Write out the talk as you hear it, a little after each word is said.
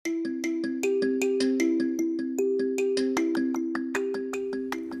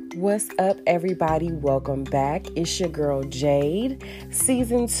What's up, everybody? Welcome back. It's your girl Jade,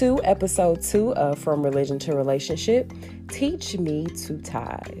 Season 2, Episode 2 of From Religion to Relationship. Teach me to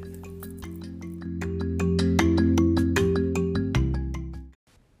tithe.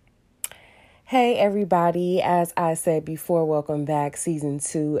 Hey, everybody. As I said before, welcome back. Season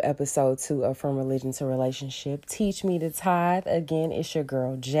 2, Episode 2 of From Religion to Relationship. Teach me to tithe. Again, it's your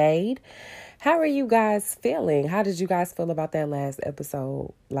girl Jade. How are you guys feeling? How did you guys feel about that last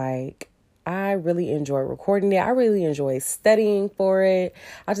episode? I really enjoyed recording it. I really enjoyed studying for it.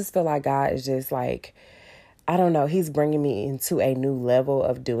 I just feel like God is just I don't know, he's bringing me into a new level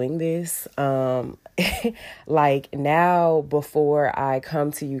of doing this. Now, before I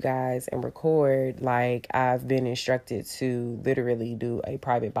come to you guys and record, I've been instructed to literally do a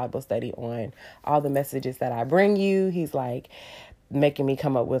private Bible study on all the messages that I bring you. He's making me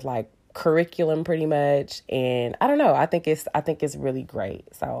come up with curriculum pretty much, and I don't know, I think it's really great.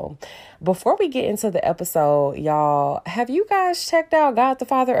 So before we get into the episode, y'all, have you guys checked out God the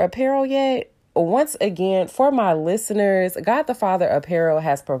Father Apparel yet? Once again, for my listeners, God the Father Apparel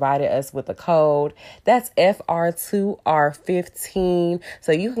has provided us with a code. That's FR2R15.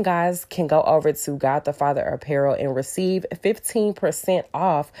 So you guys can go over to God the Father Apparel and receive 15%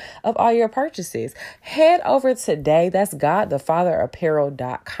 off of all your purchases. Head over today. That's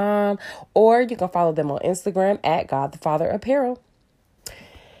godthefatherapparel.com, or you can follow them on Instagram at God the Father Apparel.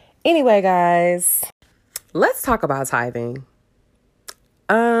 Anyway, guys, let's talk about tithing.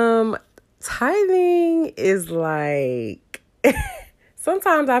 Tithing is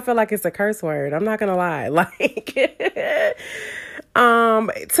sometimes I feel like it's a curse word. I'm not going to lie.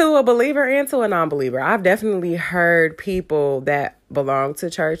 To a believer and to a non-believer, I've definitely heard people that belong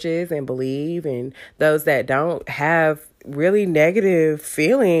to churches and believe, and those that don't have really negative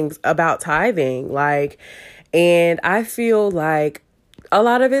feelings about tithing. And I feel like a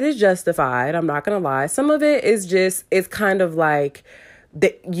lot of it is justified. I'm not going to lie. Some of it is it's kind of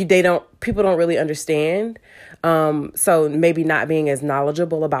people don't really understand. So maybe not being as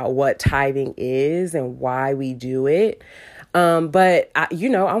knowledgeable about what tithing is and why we do it. But I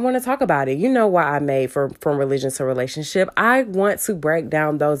want to talk about it. You know why I made from religion to relationship. I want to break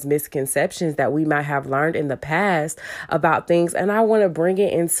down those misconceptions that we might have learned in the past about things. And I want to bring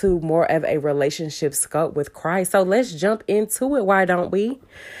it into more of a relationship scope with Christ. So let's jump into it. Why don't we?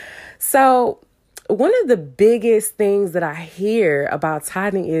 So one of the biggest things that I hear about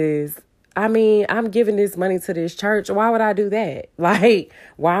tithing is, I'm giving this money to this church. Why would I do that? Why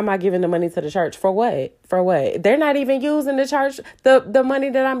am I giving the money to the church? For what? For what? They're not even using the church, the money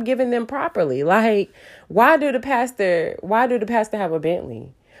that I'm giving them properly. Why do the pastor have a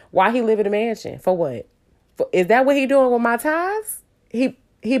Bentley? Why he live in a mansion? For what? Is that what he doing with my tithes? He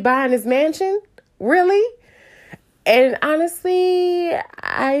buying his mansion? Really? And honestly,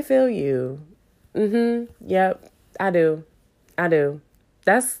 I feel you. Yep, I do.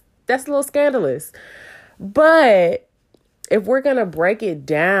 That's a little scandalous. But if we're going to break it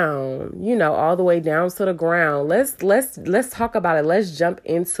down, all the way down to the ground, let's talk about it. Let's jump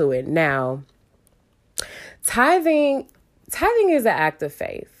into it. Now, tithing is an act of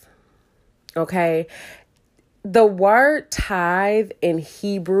faith. Okay? The word tithe in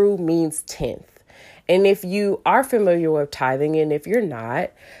Hebrew means tenth. And if you are familiar with tithing, and if you're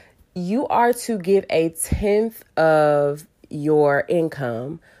not, you are to give a tenth of your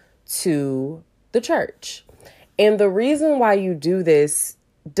income to the church. And the reason why you do this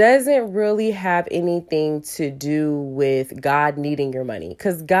doesn't really have anything to do with God needing your money,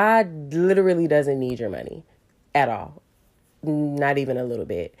 because God literally doesn't need your money at all. Not even a little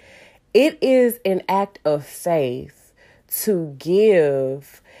bit. It is an act of faith to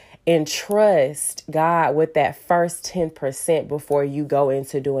give and trust God with that first 10% before you go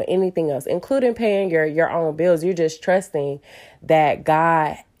into doing anything else, including paying your own bills. You're just trusting that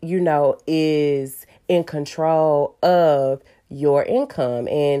God, is in control of your income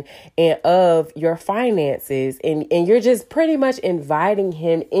and of your finances. And you're just pretty much inviting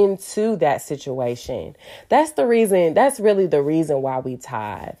him into that situation. That's really the reason why we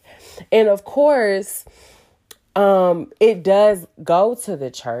tithe. And of course, it does go to the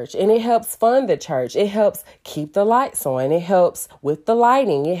church, and it helps fund the church. It helps keep the lights on. It helps with the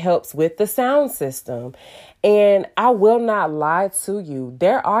lighting. It helps with the sound system. And I will not lie to you.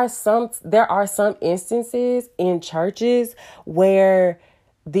 There are some instances in churches where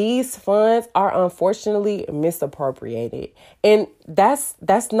these funds are unfortunately misappropriated. And that's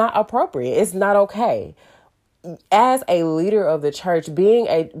not appropriate. It's not okay. As a leader of the church, being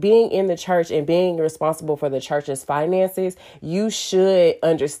in the church and being responsible for the church's finances, you should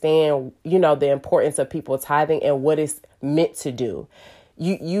understand, the importance of people tithing and what it's meant to do.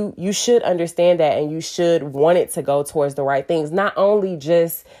 You should understand that, and you should want it to go towards the right things. Not only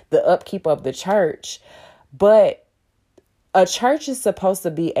just the upkeep of the church, but a church is supposed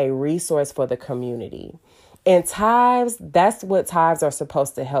to be a resource for the community. And tithes, that's what tithes are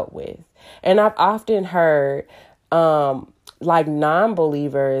supposed to help with. And I've often heard like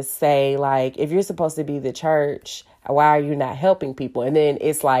non-believers say, like, if you're supposed to be the church, why are you not helping people? And then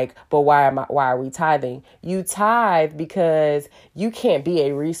it's like, but why are we tithing? You tithe because you can't be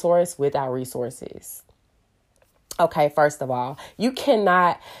a resource without resources. Okay, first of all, you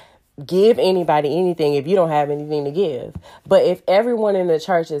cannot give anybody anything if you don't have anything to give. But if everyone in the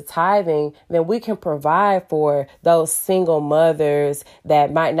church is tithing, then we can provide for those single mothers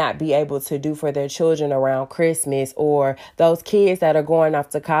that might not be able to do for their children around Christmas, or those kids that are going off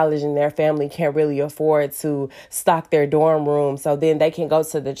to college and their family can't really afford to stock their dorm room. So then they can go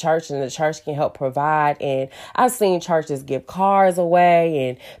to the church and the church can help provide. And I've seen churches give cars away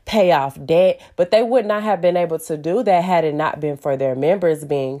and pay off debt, but they would not have been able to do that had it not been for their members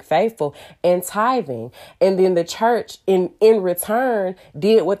being faithful and tithing. And then the church in return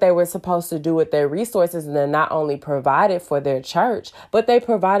did what they were supposed to do with their resources, and then not only provided for their church, but they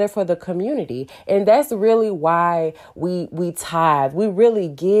provided for the community. And that's really why we tithe. We really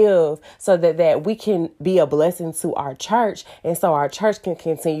give so that we can be a blessing to our church, and so our church can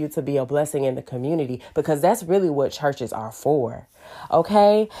continue to be a blessing in the community, because that's really what churches are for.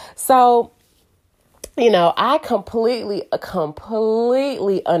 Okay, so I completely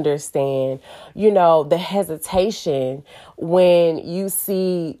understand, the hesitation when you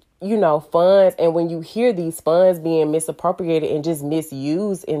see, funds, and when you hear these funds being misappropriated and just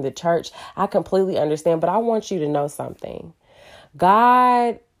misused in the church. I completely understand, but I want you to know something.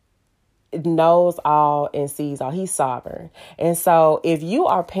 God knows all and sees all. He's sovereign. And so if you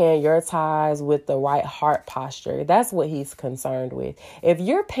are paying your tithes with the right heart posture, that's what he's concerned with. If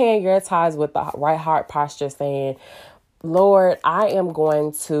you're paying your tithes with the right heart posture, saying, Lord, I am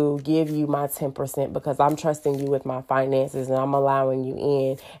going to give you my 10% because I'm trusting you with my finances and I'm allowing you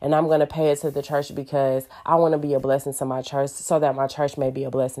in, and I'm going to pay it to the church because I want to be a blessing to my church so that my church may be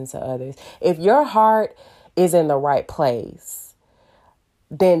a blessing to others. If your heart is in the right place,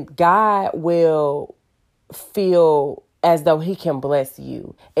 then God will feel as though he can bless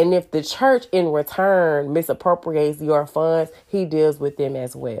you. And if the church in return misappropriates your funds, he deals with them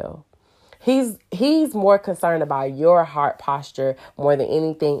as well. He's more concerned about your heart posture more than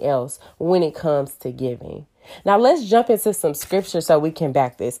anything else when it comes to giving. Now let's jump into some scripture so we can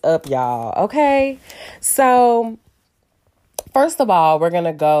back this up, y'all. Okay. So first of all, we're going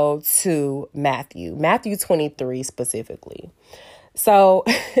to go to Matthew 23 specifically. So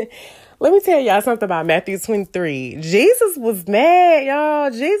let me tell y'all something about Matthew 23. Jesus was mad,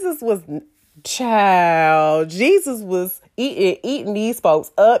 y'all. Jesus was eating these folks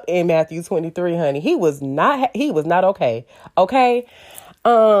up in Matthew 23, honey. He was not okay. Okay.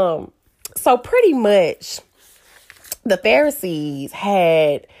 So pretty much the Pharisees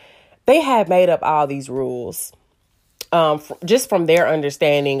had made up all these rules. Just from their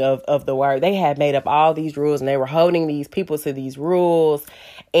understanding of the word, they had made up all these rules and they were holding these people to these rules.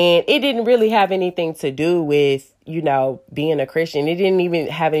 And it didn't really have anything to do with, being a Christian. It didn't even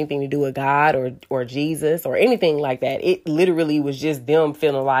have anything to do with God or Jesus or anything like that. It literally was just them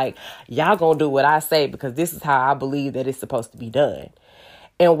feeling like, y'all gonna do what I say because this is how I believe that it's supposed to be done.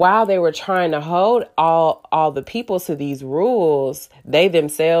 And while they were trying to hold all the people to these rules, they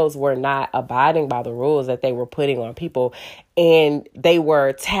themselves were not abiding by the rules that they were putting on people. And they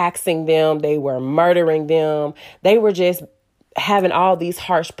were taxing them. They were murdering them. They were just having all these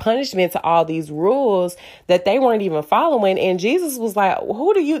harsh punishments to all these rules that they weren't even following. And Jesus was like,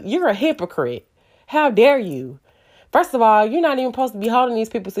 you're a hypocrite. How dare you? First of all, you're not even supposed to be holding these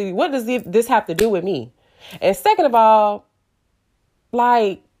people to, what does this have to do with me? And second of all,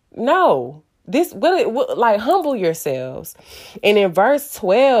 no, humble yourselves. And in verse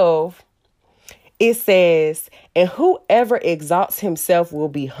 12, it says, and whoever exalts himself will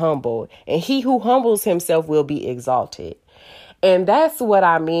be humbled, and he who humbles himself will be exalted. And that's what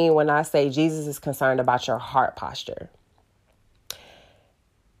I mean when I say Jesus is concerned about your heart posture.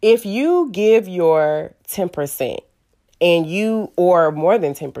 If you give your 10%, or more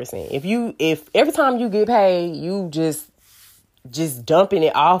than 10%, if every time you get paid, you just dumping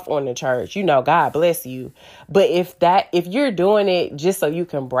it off on the church, God bless you. But if you're doing it just so you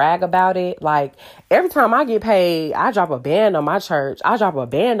can brag about it, like every time I get paid, I drop a band on my church.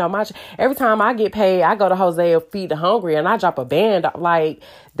 Every time I get paid, I go to Hosea Feed the Hungry and I drop a band. Like,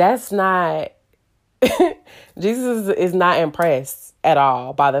 that's not, Jesus is not impressed. at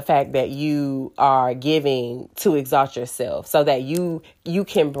all by the fact that you are giving to exalt yourself so that you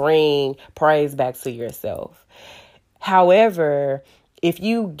can bring praise back to yourself. However, if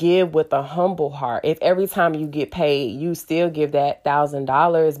you give with a humble heart, if every time you get paid, you still give that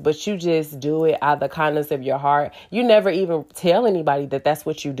 $1,000, but you just do it out of the kindness of your heart, you never even tell anybody that that's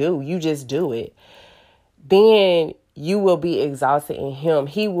what you do. You just do it. Then you will be exalted in him.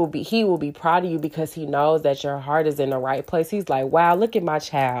 He will be proud of you because he knows that your heart is in the right place. He's like, wow, look at my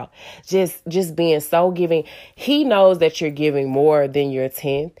child. Just being so giving. He knows that you're giving more than your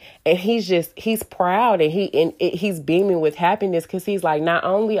 10th. And he's proud and he's beaming with happiness because he's like, not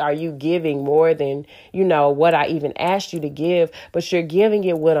only are you giving more than, what I even asked you to give, but you're giving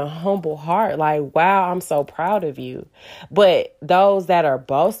it with a humble heart. Like, wow, I'm so proud of you. But those that are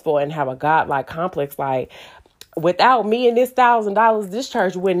boastful and have a godlike complex, like, without me and this $1,000, this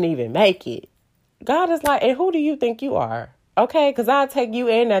church wouldn't even make it. God is like, and who do you think you are? Okay, because I'll take you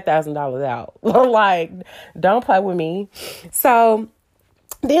and that $1,000 out. Like, don't play with me. So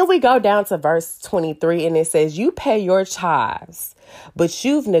then we go down to verse 23, and it says, you pay your tithes, but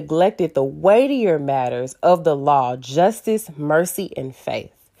you've neglected the weightier matters of the law, justice, mercy, and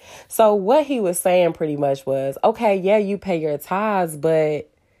faith. So what he was saying pretty much was, okay, yeah, you pay your tithes, but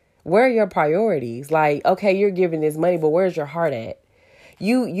where are your priorities? Like, okay, you're giving this money, but where's your heart at?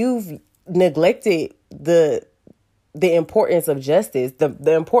 You've neglected the importance of justice,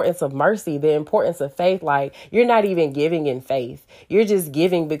 the importance of mercy, the importance of faith. Like, you're not even giving in faith. You're just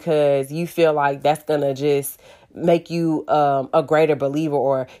giving because you feel like that's going to just make you a greater believer,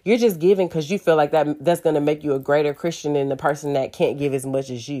 or you're just giving because you feel like that's going to make you a greater Christian than the person that can't give as much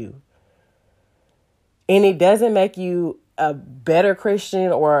as you. And it doesn't make you a better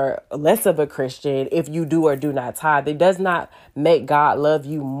Christian or less of a Christian if you do or do not tithe. It does not make God love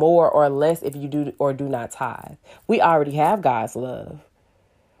you more or less if you do or do not tithe. We already have God's love.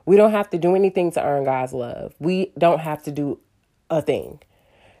 We don't have to do anything to earn God's love. We don't have to do a thing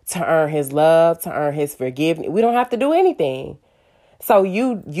to earn his love, to earn his forgiveness. We don't have to do anything. So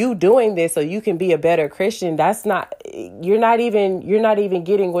you doing this so you can be a better Christian, you're not even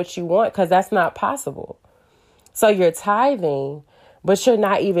getting what you want, because that's not possible. So you're tithing, but you're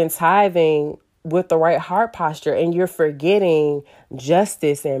not even tithing with the right heart posture, and you're forgetting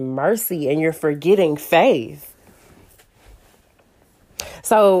justice and mercy, and you're forgetting faith.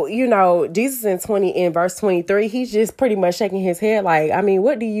 So, Jesus in verse 23, he's just pretty much shaking his head like, I mean,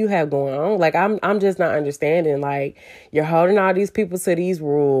 what do you have going on? Like, I'm just not understanding. Like, you're holding all these people to these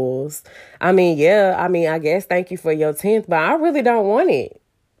rules. I mean, I guess thank you for your 10th, but I really don't want it,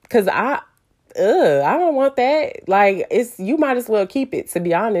 because I don't want that. Like, you might as well keep it, to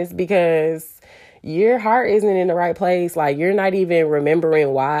be honest, because your heart isn't in the right place. Like, you're not even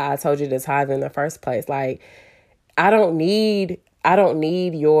remembering why I told you to tithe in the first place. Like, I don't need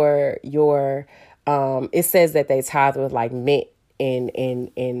your it says that they tithe with like mint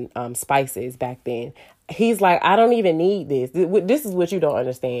and spices back then. He's like, I don't even need this. This is what you don't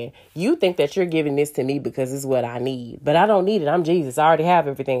understand. You think that you're giving this to me because it's what I need, but I don't need it. I'm Jesus. I already have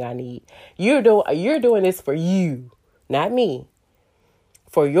everything I need. You're doing this for you, not me.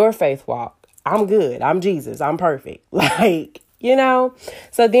 For your faith walk. I'm good. I'm Jesus. I'm perfect. Like,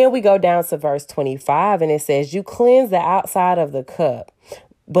 So then we go down to verse 25, and it says, you cleanse the outside of the cup,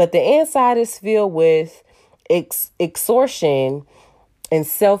 but the inside is filled with extortion and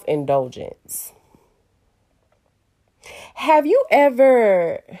self-indulgence. Have you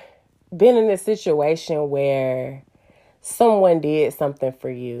ever been in a situation where someone did something for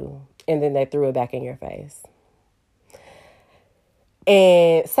you and then they threw it back in your face?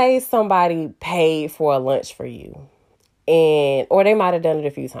 And say somebody paid for a lunch for you, or they might have done it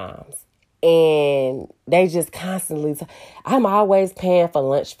a few times, and they just constantly I'm always paying for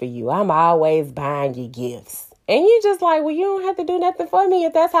lunch for you. I'm always buying you gifts. And you just like, well, you don't have to do nothing for me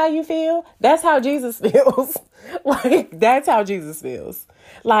if that's how you feel. That's how Jesus feels. Like, that's how Jesus feels.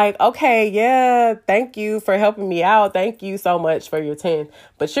 Like, okay, yeah, thank you for helping me out. Thank you so much for your 10th.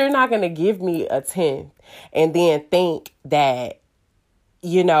 But you're not going to give me a 10th and then think that,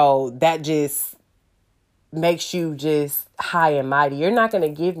 that just makes you just high and mighty. You're not going to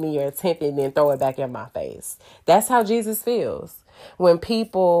give me your 10th and then throw it back in my face. That's how Jesus feels. When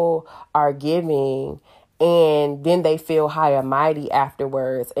people are giving and then they feel high and mighty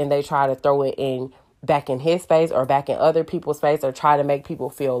afterwards, and they try to throw it back in his face or back in other people's face, or try to make people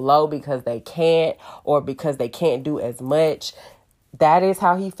feel low because they can't, or because they can't do as much. That is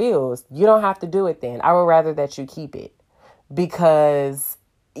how he feels. You don't have to do it then. I would rather that you keep it, because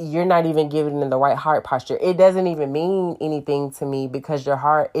you're not even giving them the right heart posture. It doesn't even mean anything to me because your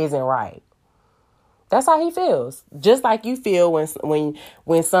heart isn't right. That's how he feels. Just like you feel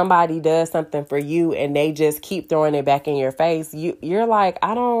when somebody does something for you and they just keep throwing it back in your face. You're like,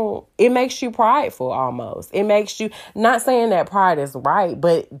 it makes you prideful almost. It makes you, not saying that pride is right,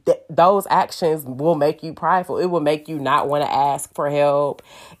 but those actions will make you prideful. It will make you not want to ask for help.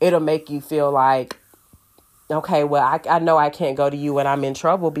 It'll make you feel like, okay, well, I know I can't go to you when I'm in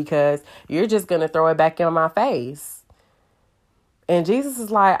trouble because you're just going to throw it back in my face. And Jesus is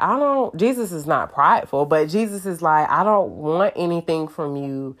like, Jesus is not prideful, but Jesus is like, I don't want anything from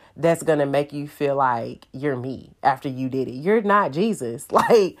you that's going to make you feel like you're me after you did it. You're not Jesus.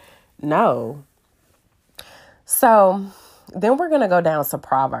 Like, no. So then we're going to go down to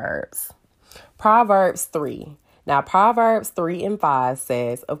Proverbs. Proverbs 3. Now, Proverbs 3:5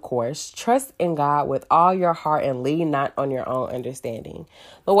 says, of course, trust in God with all your heart and lean not on your own understanding.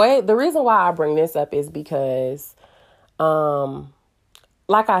 The reason why I bring this up is because,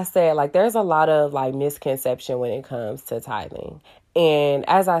 like I said, like there's a lot of like misconception when it comes to tithing. And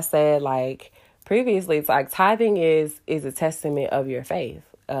as I said, like previously, it's like tithing is a testament of your faith.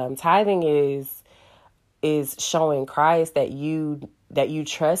 Tithing is showing Christ that you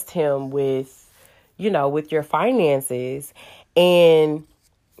trust him with your finances, and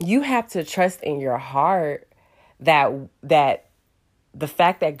you have to trust in your heart that the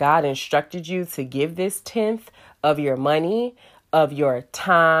fact that God instructed you to give this 10th of your money, of your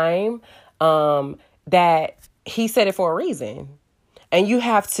time, that he said it for a reason. And you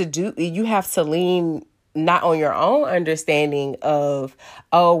have to lean not on your own understanding of,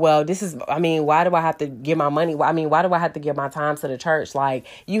 oh, well, why do I have to give my money? Why do I have to give my time to the church? Like,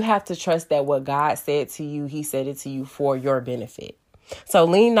 you have to trust that what God said to you, he said it to you for your benefit. So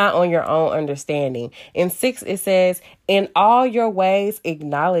lean not on your own understanding. In 6, it says, in all your ways,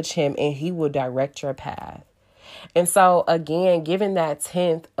 acknowledge him and he will direct your path. And so, again, giving that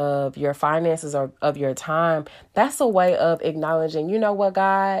 10th of your finances or of your time, that's a way of acknowledging, you know what,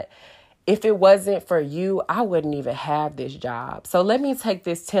 God, if it wasn't for you, I wouldn't even have this job. So let me take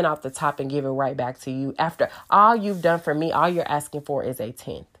this 10 off the top and give it right back to you. After all you've done for me, all you're asking for is a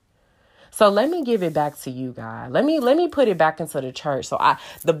 10th. So let me give it back to you, God. Let me put it back into the church. So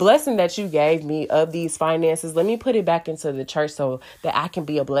the blessing that you gave me of these finances, let me put it back into the church so that I can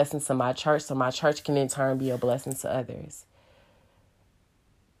be a blessing to my church, so my church can in turn be a blessing to others.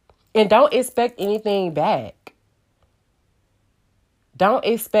 And don't expect anything back. Don't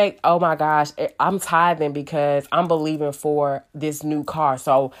expect, oh my gosh, I'm tithing because I'm believing for this new car.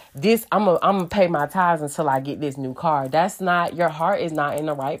 So I'm gonna pay my tithes until I get this new car. That's not, your heart is not in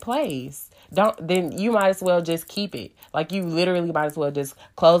the right place. Then you might as well just keep it. Like, you literally might as well just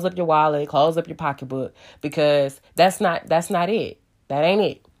close up your wallet, close up your pocketbook, because that's not it. That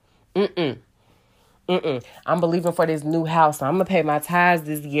ain't it. I'm believing for this new house. So I'm gonna pay my tithes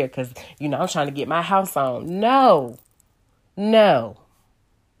this year because, I'm trying to get my house on. No,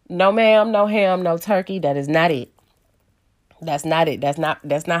 ma'am, no ham, no turkey. That is not it. That's not it. That's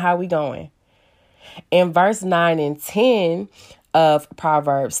not how we going. In verse 9 and 10 of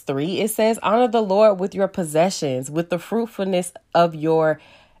Proverbs 3, it says, honor the Lord with your possessions, with the fruitfulness of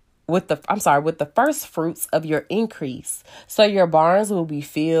with the first fruits of your increase. So your barns will be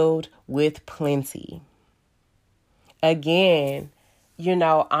filled with plenty. Again,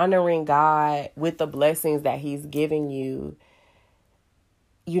 honoring God with the blessings that he's giving you.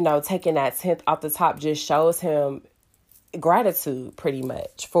 Taking that 10th off the top just shows him gratitude pretty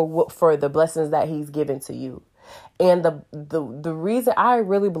much for the blessings that he's given to you. And the reason, I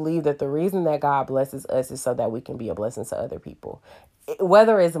really believe that the reason that God blesses us is so that we can be a blessing to other people,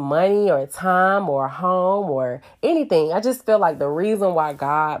 whether it's money or time or home or anything. I just feel like the reason why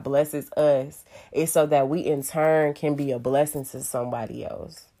God blesses us is so that we in turn can be a blessing to somebody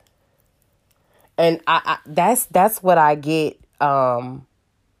else. And that's what I get,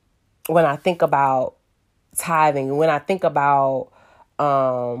 when I think about tithing, when I think about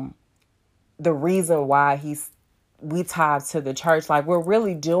the reason why we tithe to the church, like we're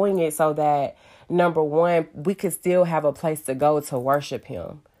really doing it so that, number one, we could still have a place to go to worship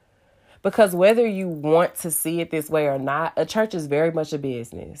him. Because whether you want to see it this way or not, a church is very much a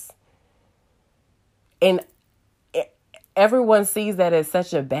business. And everyone sees that as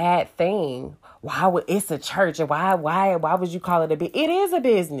such a bad thing. It's a church, and why would you call it a business? It is a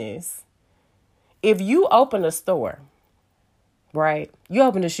business. If you open a store, right? You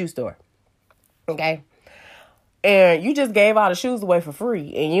open a shoe store, okay? And you just gave all the shoes away for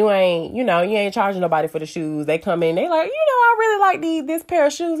free, and you ain't charging nobody for the shoes. They come in, they like, I really like this pair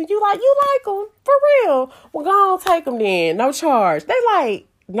of shoes, and you like them for real. Well, go on, take them then, no charge. They like,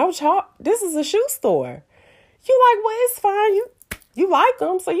 no charge. This is a shoe store. You like, well, it's fine. You like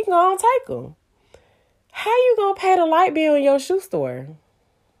them, so you can go on, take them. How you gonna pay the light bill in your shoe store?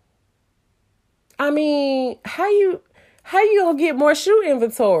 I mean, how you gonna get more shoe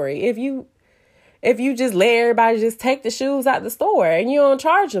inventory if you just let everybody just take the shoes out the store and you don't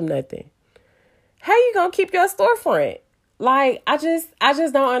charge them nothing? How you gonna keep your storefront? Like, I just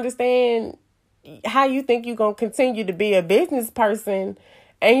don't understand how you think you're gonna continue to be a business person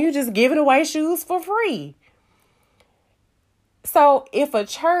and you just giving away shoes for free. So if a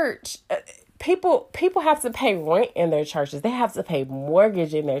church, people have to pay rent in their churches. They have to pay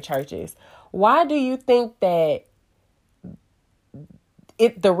mortgage in their churches. Why do you think that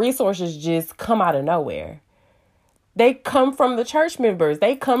the resources just come out of nowhere? They come from the church members.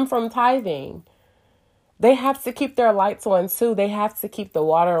 They come from tithing. They have to keep their lights on too. They have to keep the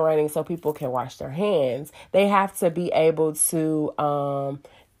water running so people can wash their hands. They have to be able to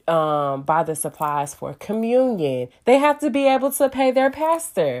buy the supplies for communion. They have to be able to pay their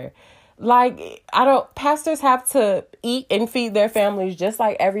pastor. Like, pastors have to eat and feed their families just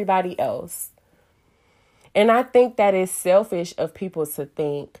like everybody else. And I think that it's selfish of people to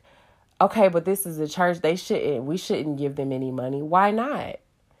think, okay, but this is a church. We shouldn't give them any money. Why not?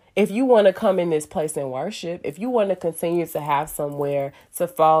 If you want to come in this place and worship, if you want to continue to have somewhere to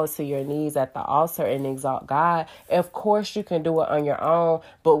fall to your knees at the altar and exalt God, of course you can do it on your own.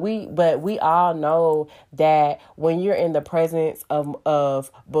 But we all know that when you're in the presence of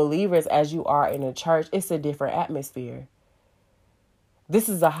believers as you are in a church, it's a different atmosphere. This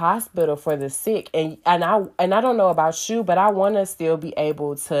is a hospital for the sick. And I don't know about you, but I want to still be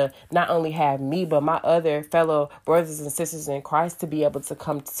able to not only have me, but my other fellow brothers and sisters in Christ to be able to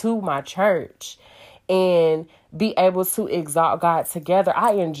come to my church and be able to exalt God together.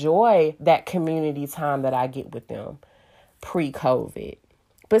 I enjoy that community time that I get with them pre-COVID.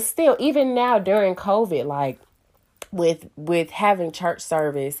 But still, even now during COVID, like with having church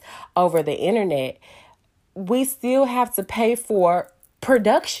service over the internet, we still have to pay for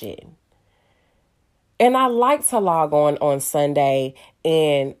production. And I like to log on Sunday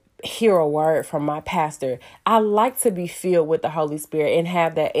and hear a word from my pastor. I like to be filled with the Holy Spirit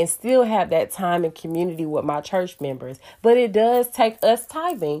and still have that time and community with my church members. But it does take us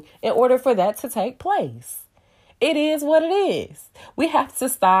tithing in order for that to take place. It is what it is. We have to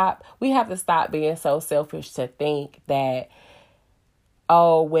stop being so selfish to think that,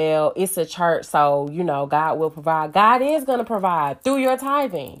 oh, well, it's a church, so, God will provide. God is going to provide through your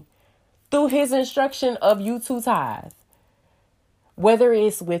tithing, through his instruction of you to tithe. Whether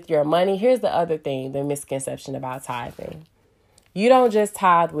it's with your money, here's the other thing, the misconception about tithing. You don't just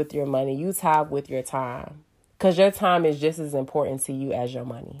tithe with your money, you tithe with your time. Because your time is just as important to you as your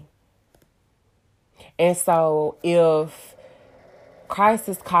money. And so if Christ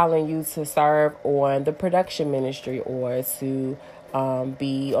is calling you to serve on the production ministry or to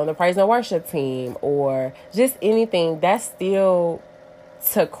be on the praise and worship team or just anything, that's still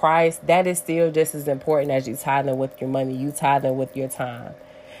to Christ. That is still just as important as you tithing with your money. You tithing with your time.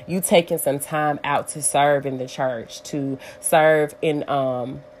 You taking some time out to serve in the church, to serve in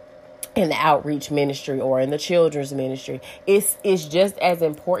the outreach ministry or in the children's ministry. It's just as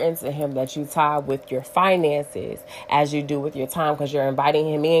important to him that you tithe with your finances as you do with your time, because you're inviting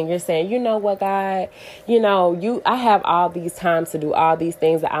him in. You're saying, you know what, God, I have all these times to do all these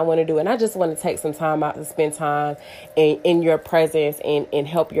things that I want to do. And I just want to take some time out to spend time in your presence and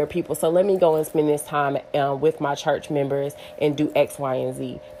help your people. So let me go and spend this time with my church members and do X, Y, and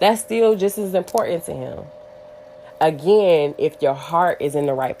Z. That's still just as important to him. Again, if your heart is in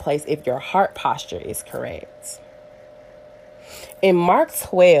the right place, if your heart posture is correct. In Mark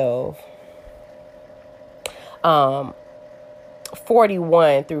 12,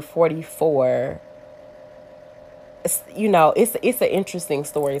 41 through 44, it's an interesting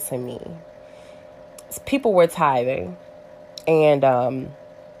story to me. People were tithing, and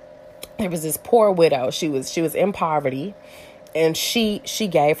there was this poor widow. She was in poverty, and she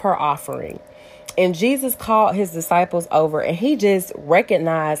gave her offering. And Jesus called his disciples over, and he just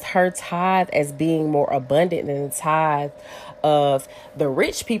recognized her tithe as being more abundant than the tithe of the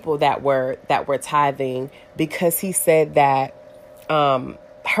rich people that were tithing, because he said that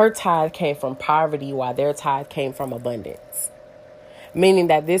her tithe came from poverty while their tithe came from abundance. Meaning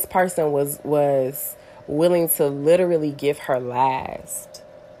that this person was willing to literally give her last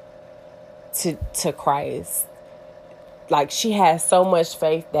to Christ. Like, she had so much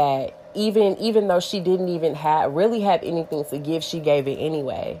faith that even though she didn't even really have anything to give, she gave it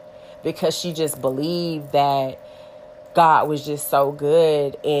anyway, because she just believed that God was just so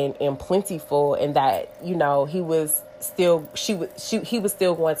good and plentiful, and that, he was still he was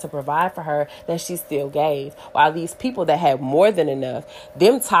still going to provide for her, that she still gave. While these people that had more than enough,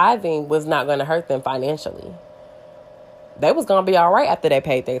 them tithing was not going to hurt them financially. They was going to be all right after they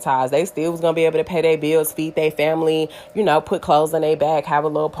paid their tithes. They still was going to be able to pay their bills, feed their family, put clothes on their back, have a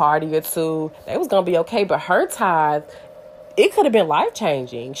little party or two. They was going to be okay. But her tithe, it could have been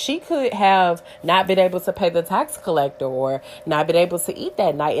life-changing. She could have not been able to pay the tax collector or not been able to eat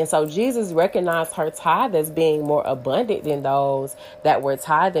that night. And so Jesus recognized her tithe as being more abundant than those that were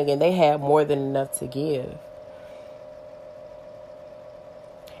tithing, and they had more than enough to give.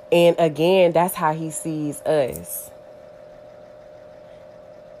 And again, that's how he sees us.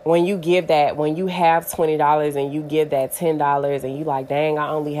 When you have $20 and you give that $10 and you like, dang, I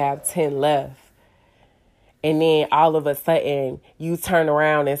only have 10 left. And then all of a sudden you turn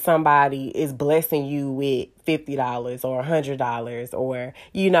around and somebody is blessing you with $50 or $100, or,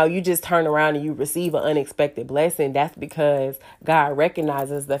 you just turn around and you receive an unexpected blessing. That's because God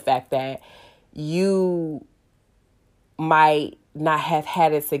recognizes the fact that you might not have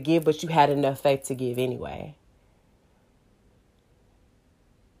had it to give, but you had enough faith to give anyway.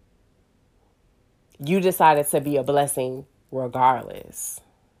 You decided to be a blessing regardless.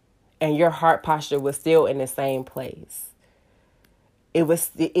 And your heart posture was still in the same place. It was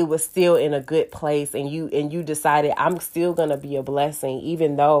still in a good place, and you decided, I'm still gonna be a blessing,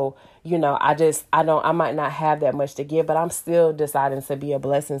 even though I might not have that much to give, but I'm still deciding to be a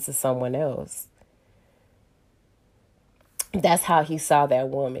blessing to someone else. That's how he saw that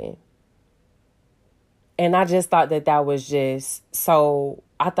woman. And I just thought that was just so.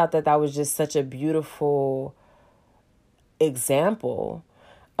 I thought that was just such a beautiful example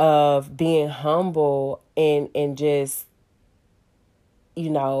of being humble and just,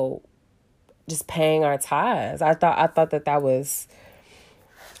 just paying our tithes. I thought that was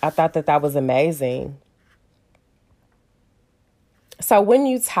amazing. So when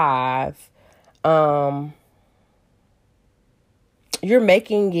you tithe, you're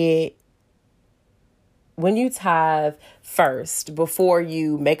making it. When you tithe first, before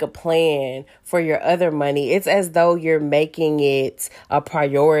you make a plan for your other money, it's as though you're making it a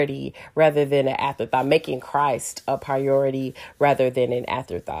priority rather than an afterthought, making Christ a priority rather than an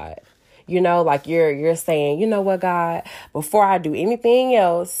afterthought. Like you're saying, you know what, God, before I do anything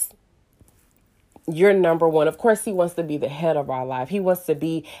else, you're number one. Of course, he wants to be the head of our life. He wants to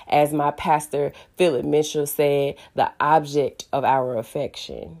be, as my pastor, Philip Mitchell, said, the object of our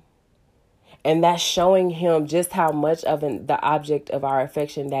affection. And that's showing him just how much of the object of our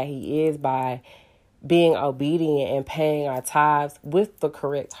affection that he is by being obedient and paying our tithes with the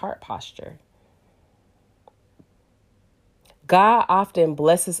correct heart posture. God often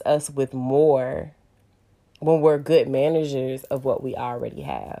blesses us with more when we're good managers of what we already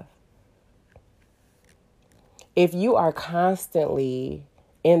have. If you are constantly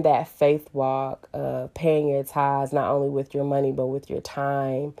in that faith walk of paying your tithes, not only with your money, but with your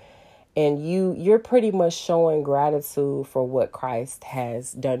time, and you're pretty much showing gratitude for what Christ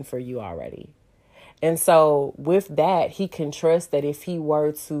has done for you already. And so with that, he can trust that if he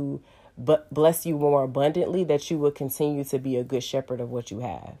were to bless you more abundantly, that you will continue to be a good shepherd of what you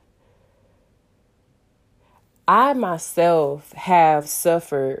have. I myself have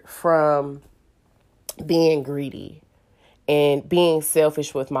suffered from being greedy and being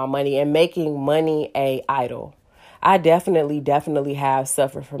selfish with my money and making money an idol. I definitely have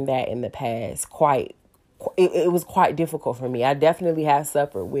suffered from that in the past. It was quite difficult for me. I definitely have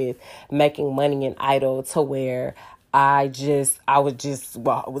suffered with making money an idol to where I was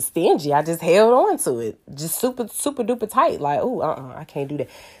stingy. I just held on to it, just super duper tight. Like, I can't do that.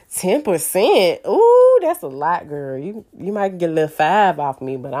 10%. Ooh, that's a lot, girl. You might get a little 5 off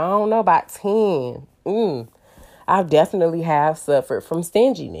me, but I don't know about 10. I definitely have suffered from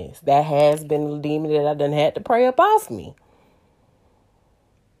stinginess. That has been a demon that I done had to pray up off me.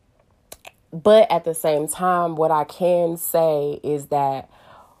 But at the same time, what I can say is that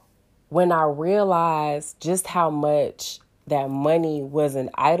when I realized just how much that money was an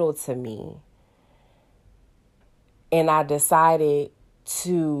idol to me, and I decided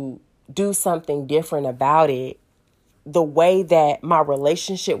to do something different about it, the way that my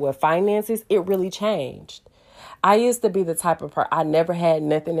relationship with finances, it really changed. I used to be the type of person, I never had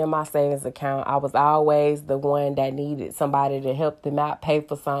nothing in my savings account. I was always the one that needed somebody to help them out, pay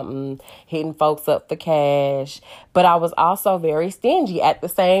for something, hitting folks up for cash. But I was also very stingy at the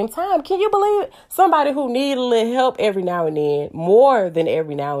same time. Can you believe it? Somebody who needed a little help every now and then, more than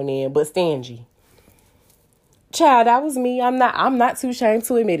every now and then, but stingy. Child, that was me. I'm not too ashamed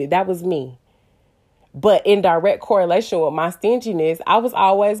to admit it. That was me. But in direct correlation with my stinginess, I was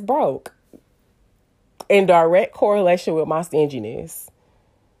always broke. in direct correlation with my stinginess,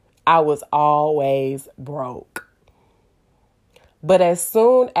 I was always broke. But as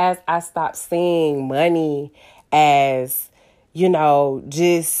soon as I stopped seeing money as,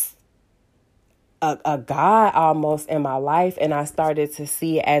 just a God almost in my life, and I started to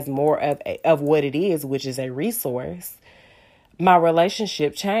see it as more of what it is, which is a resource, my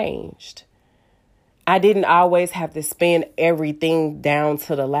relationship changed. I didn't always have to spend everything down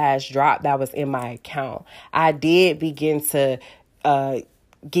to the last drop that was in my account. I did begin to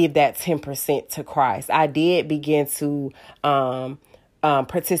give that 10% to Christ. I did begin to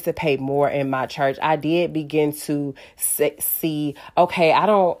participate more in my church. I did begin to see, okay,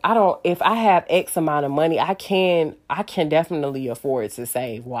 if I have X amount of money, I can definitely afford to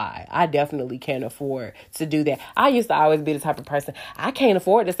save. Why? I definitely can afford to do that. I used to always be the type of person, I can't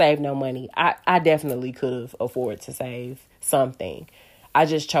afford to save no money. I definitely could have afforded to save something. I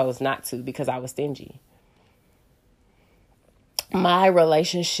just chose not to because I was stingy. My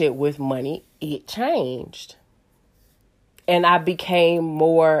relationship with money, it changed. And I became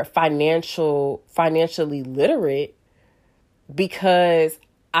more financially literate because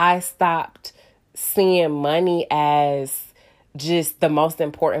I stopped seeing money as just the most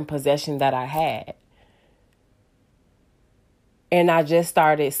important possession that I had. And I just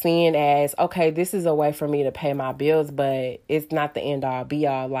started seeing as, okay, this is a way for me to pay my bills, but it's not the end all be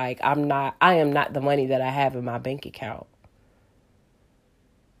all. Like, I am not the money that I have in my bank account.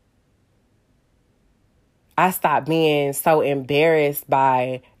 I stopped being so embarrassed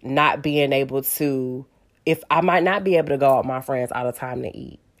by not being able to, if I might not be able to go out with my friends all the time to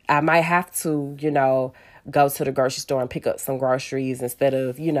eat. I might have to, go to the grocery store and pick up some groceries instead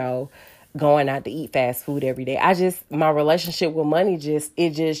of, going out to eat fast food every day. My relationship with money just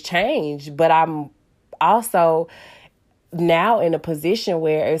changed. But I'm also now in a position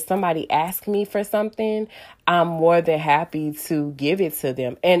where if somebody asks me for something, I'm more than happy to give it to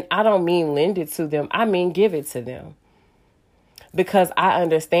them. And I don't mean lend it to them. I mean give it to them. Because I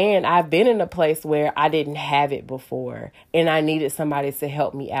understand I've been in a place where I didn't have it before and I needed somebody to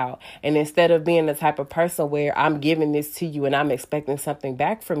help me out. And instead of being the type of person where I'm giving this to you and I'm expecting something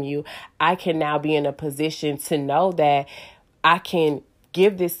back from you, I can now be in a position to know that I can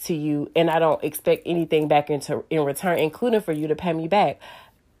give this to you and I don't expect anything back in return, including for you to pay me back.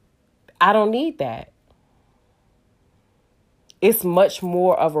 I don't need that. It's much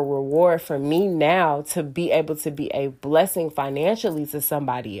more of a reward for me now to be able to be a blessing financially to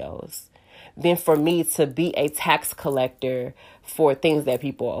somebody else than for me to be a tax collector for things that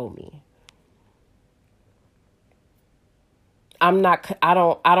people owe me. I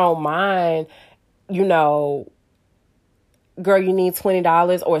don't mind, girl, you need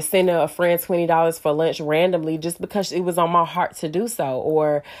 $20 or sending a friend $20 for lunch randomly just because it was on my heart to do so.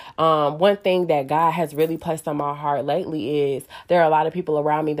 Or one thing that God has really placed on my heart lately is there are a lot of people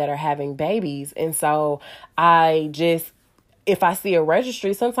around me that are having babies. And so if I see a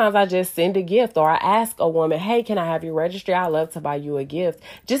registry, sometimes I just send a gift or I ask a woman, hey, can I have your registry? I'd love to buy you a gift,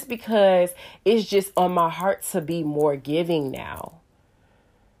 just because it's just on my heart to be more giving now.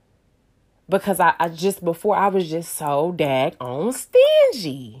 Because before I was just so daggone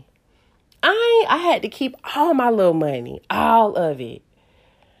stingy. I had to keep all my little money, all of it.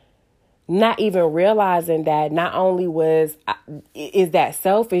 Not even realizing that not only is that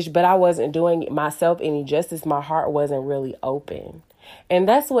selfish, but I wasn't doing myself any justice. My heart wasn't really open. And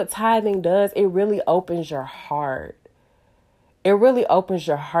that's what tithing does. It really opens your heart. It really opens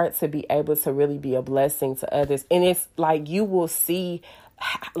your heart to be able to really be a blessing to others. And it's like you will see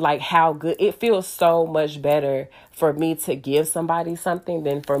like how good it feels. So much better for me to give somebody something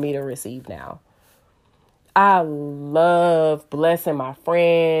than for me to receive now. I love blessing my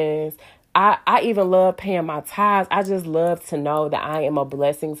friends. I even love paying my tithes. I just love to know that I am a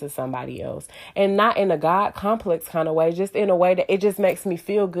blessing to somebody else, and not in a God complex kind of way, just in a way that it just makes me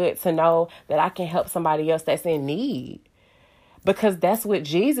feel good to know that I can help somebody else that's in need. Because that's what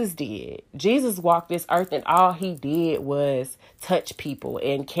Jesus did. Jesus walked this earth and all he did was touch people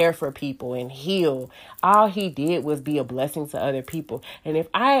and care for people and heal. All he did was be a blessing to other people. And if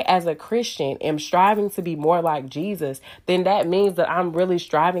I, as a Christian, am striving to be more like Jesus, then that means that I'm really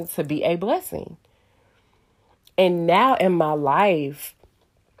striving to be a blessing. And now in my life,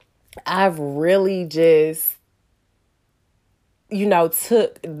 I've really just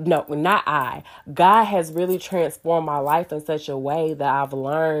God has really transformed my life in such a way that I've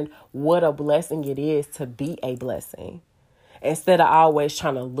learned what a blessing it is to be a blessing instead of always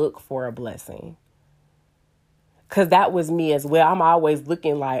trying to look for a blessing. Because that was me as well. I'm always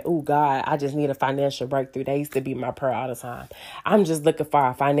looking like, oh, God, I just need a financial breakthrough. That used to be my prayer all the time. I'm just looking for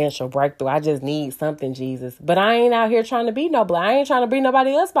a financial breakthrough. I just need something, Jesus. But I ain't out here trying to be nobody. I ain't trying to be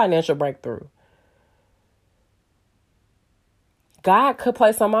nobody else's financial breakthrough. God could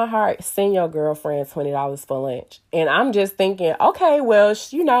place on my heart, send your girlfriend $20 for lunch. And I'm just thinking, okay, well,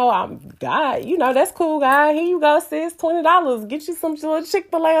 I'm God, that's cool, God. Here you go, sis, $20. Get you some little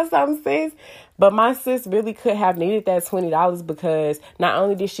Chick-fil-A or something, sis. But my sis really could have needed that $20 because not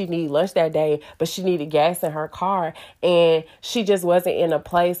only did she need lunch that day, but she needed gas in her car. And she just wasn't in a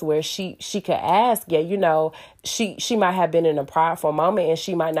place where she could ask. Yeah, she might have been in a prideful moment and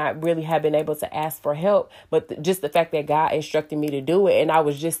she might not really have been able to ask for help. But just the fact that God instructed me to do it and I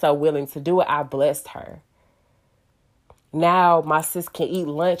was just so willing to do it, I blessed her. Now my sis can eat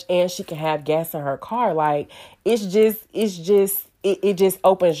lunch and she can have gas in her car. Like, it just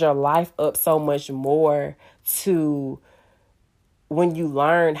opens your life up so much more to when you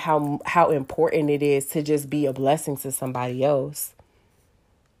learn how important it is to just be a blessing to somebody else.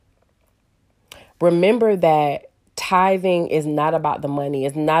 Remember that tithing is not about the money.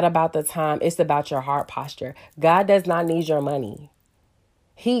 It's not about the time. It's about your heart posture. God does not need your money.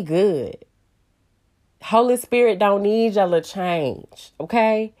 He good. Holy Spirit don't need your little change,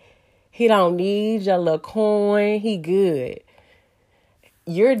 okay? He don't need your little coin. He good.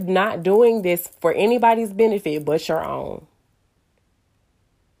 You're not doing this for anybody's benefit but your own.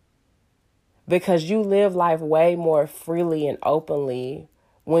 Because you live life way more freely and openly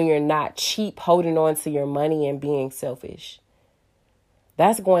when you're not cheap holding on to your money and being selfish.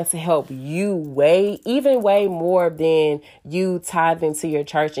 That's going to help you way more than you tithing to your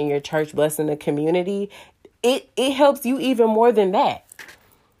church and your church blessing the community. It helps you even more than that.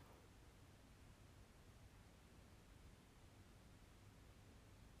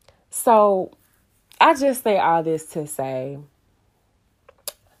 So I just say all this to say,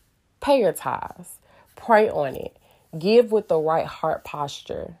 pay your tithes, pray on it, give with the right heart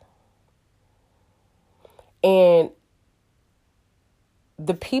posture. And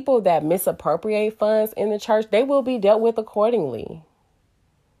the people that misappropriate funds in the church, they will be dealt with accordingly.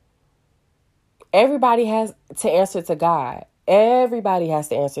 Everybody has to answer to God. Everybody has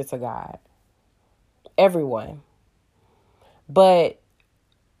to answer to God. Everyone. But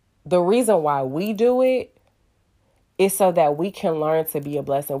the reason why we do it is so that we can learn to be a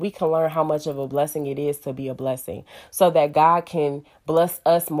blessing. We can learn how much of a blessing it is to be a blessing, so that God can bless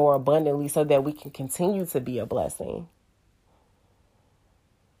us more abundantly, so that we can continue to be a blessing.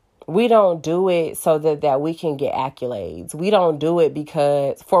 We don't do it so that we can get accolades. We don't do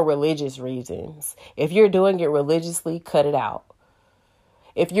it for religious reasons. If you're doing it religiously, cut it out.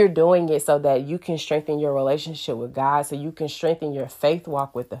 If you're doing it so that you can strengthen your relationship with God, so you can strengthen your faith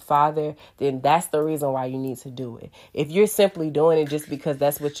walk with the Father, then that's the reason why you need to do it. If you're simply doing it just because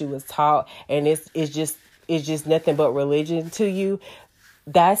that's what you was taught and it's just nothing but religion to you,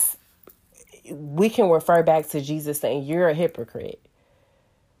 we can refer back to Jesus saying you're a hypocrite.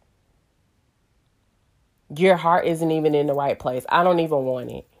 Your heart isn't even in the right place. I don't even want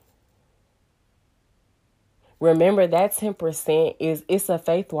it. Remember that 10% it's a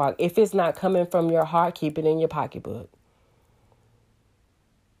faith walk. If it's not coming from your heart, keep it in your pocketbook.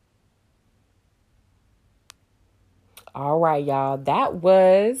 All right, y'all. That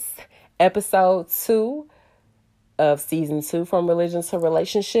was episode 2 of season 2 from Religion to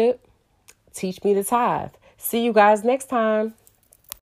Relationship. Teach me to tithe. See you guys next time.